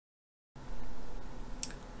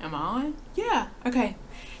Am I on? Yeah, okay.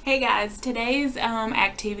 Hey guys, today's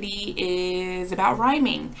activity is about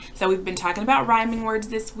rhyming. So we've been talking about rhyming words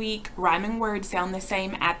this week. Rhyming words sound the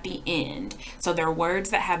same at the end. So they're words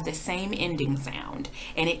that have the same ending sound.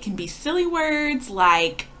 And it can be silly words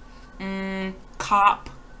like cop,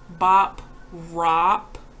 bop,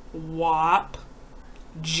 rop, wop,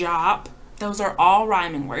 jop. Those are all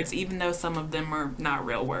rhyming words, even though some of them are not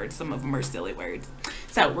real words. Some of them are silly words.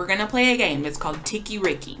 So we're going to play a game. It's called Ticky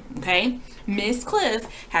Ricky, okay? Miss Cliff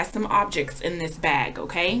has some objects in this bag,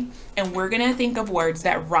 okay? And we're going to think of words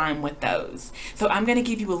that rhyme with those. So I'm going to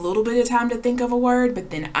give you a little bit of time to think of a word, but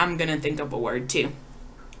then I'm going to think of a word too.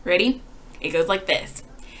 Ready? It goes like this.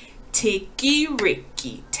 Ticky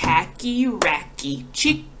Ricky, tacky racky,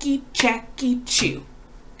 chicky chacky chew.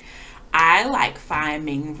 I like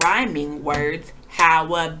finding rhyming words.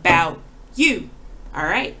 How about you? All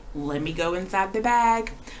right, let me go inside the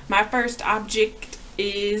bag. My first object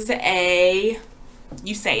is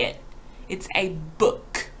you say it. It's a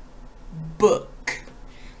book. Book.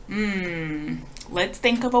 Let's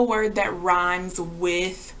think of a word that rhymes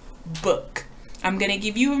with book. I'm going to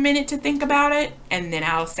give you a minute to think about it, and then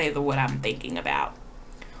I'll say what I'm thinking about.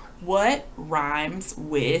 What rhymes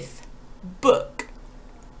with book?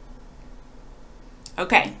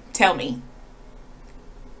 Okay, tell me.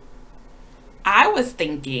 I was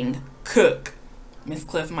thinking cook. Miss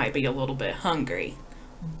Cliff might be a little bit hungry.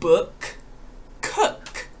 Book,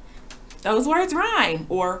 cook. Those words rhyme.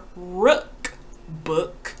 Or rook,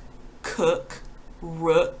 book, cook,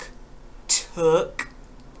 rook, took,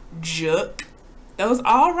 jook. Those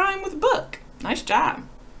all rhyme with book. Nice job.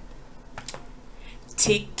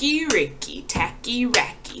 Ticky Ricky, tacky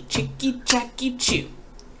racky, chicky chacky chew.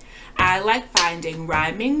 I like finding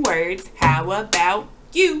rhyming words. How about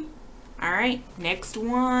you? All right, next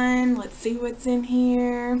one. Let's see what's in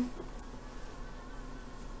here.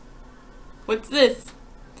 What's this?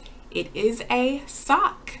 It is a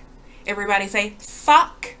sock. Everybody say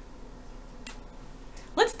sock.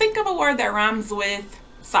 Let's think of a word that rhymes with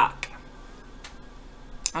sock.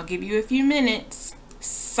 I'll give you a few minutes.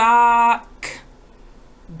 Sock.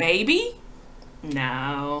 Baby?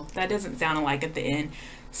 No, that doesn't sound like at the end.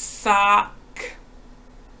 Sock.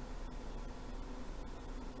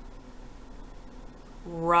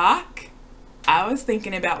 Rock. I was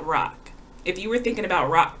thinking about rock. If you were thinking about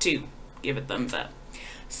rock too, give a thumbs up.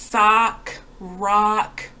 Sock,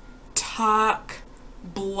 rock, talk,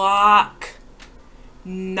 block,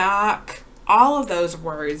 knock. All of those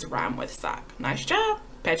words rhyme with sock. Nice job.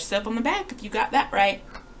 Pat yourself on the back if you got that right.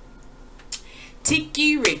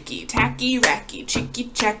 Ticky Ricky, tacky racky, chicky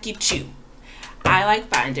chacky chew. I like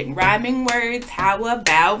finding rhyming words. How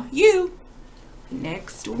about you?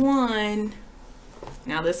 Next one.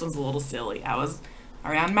 Now this one's a little silly. I was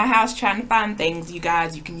around my house trying to find things, you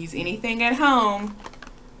guys. You can use anything at home.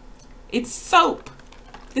 It's soap.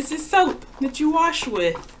 This is soap that you wash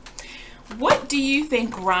with. What do you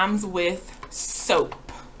think rhymes with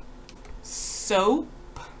soap? Soap?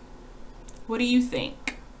 What do you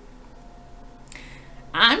think?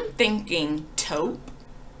 I'm thinking taupe,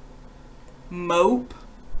 mope.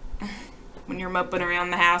 When you're moping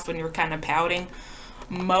around the house, when you're kind of pouting.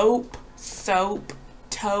 Mope, soap,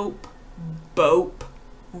 taupe, bope,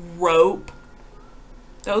 rope.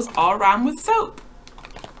 Those all rhyme with soap.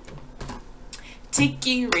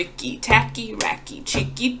 Ticky Ricky, tacky racky,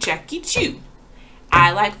 chicky chacky chew.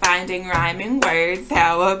 I like finding rhyming words.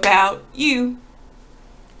 How about you?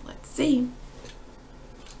 Let's see.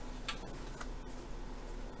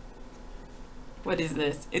 What is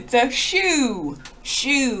this? It's a shoe.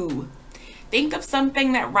 Shoe. Think of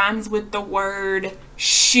something that rhymes with the word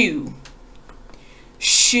shoe.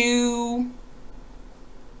 Shoe.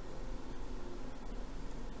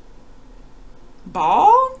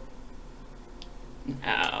 Ball?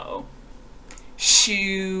 No.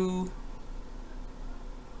 Shoe.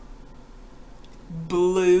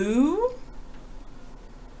 Blue.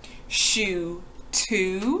 Shoe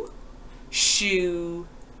two. Shoe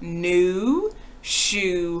new.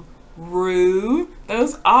 Shoe roo.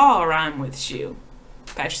 Those all rhyme with shoe.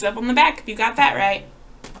 Pat yourself on the back if you got that right.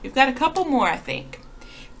 We've got a couple more, I think.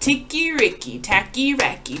 Ticky Ricky, tacky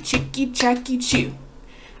racky, chicky chacky chew.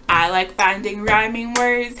 I like finding rhyming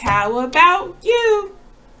words. How about you?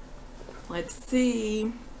 Let's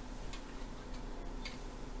see.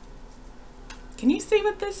 Can you see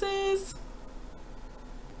what this is?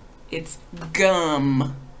 It's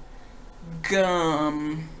gum.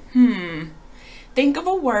 Gum. Think of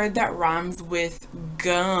a word that rhymes with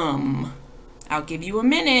gum. I'll give you a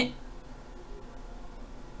minute.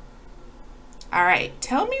 All right,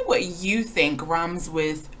 tell me what you think rhymes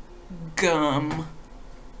with gum.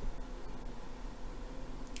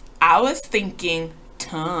 I was thinking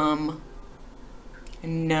tum,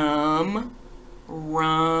 num,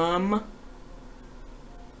 rum.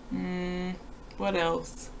 What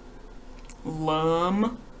else?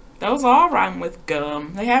 Lum. Those all rhyme with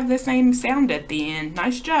gum. They have the same sound at the end.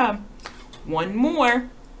 Nice job. One more.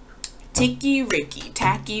 Ticky Ricky,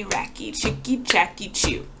 tacky racky, chicky chacky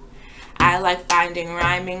chew. I like finding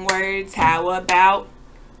rhyming words. How about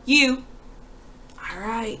you? All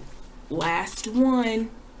right, last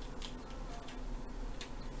one.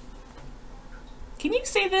 Can you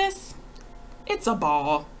see this? It's a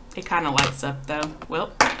ball. It kind of lights up though.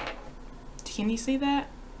 Well, can you see that?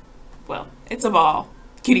 Well, it's a ball.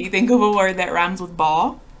 Can you think of a word that rhymes with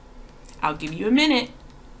ball? I'll give you a minute.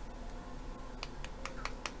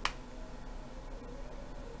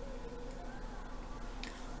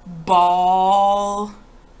 Ball.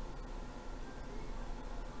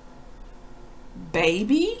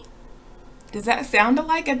 Baby? Does that sound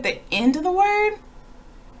alike at the end of the word?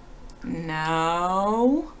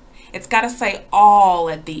 No. It's got to say all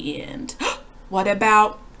at the end. What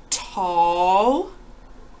about tall,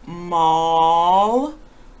 mall,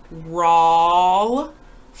 rawl,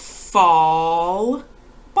 fall,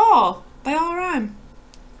 ball? They all rhyme.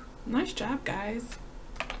 Nice job, guys.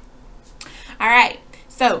 All right,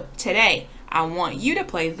 so today I want you to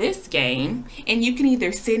play this game, and you can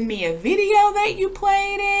either send me a video that you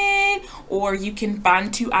played it, or you can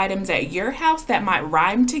find two items at your house that might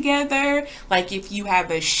rhyme together. Like if you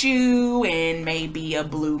have a shoe and maybe a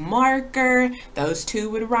blue marker, those two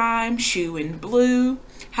would rhyme, shoe and blue.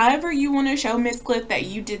 However you want to show Miss Cliff that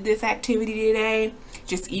you did this activity today,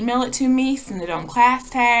 just email it to me, send it on class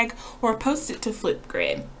tag, or post it to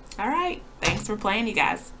Flipgrid. All right, thanks for playing, you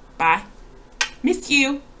guys. Bye. Miss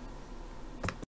you.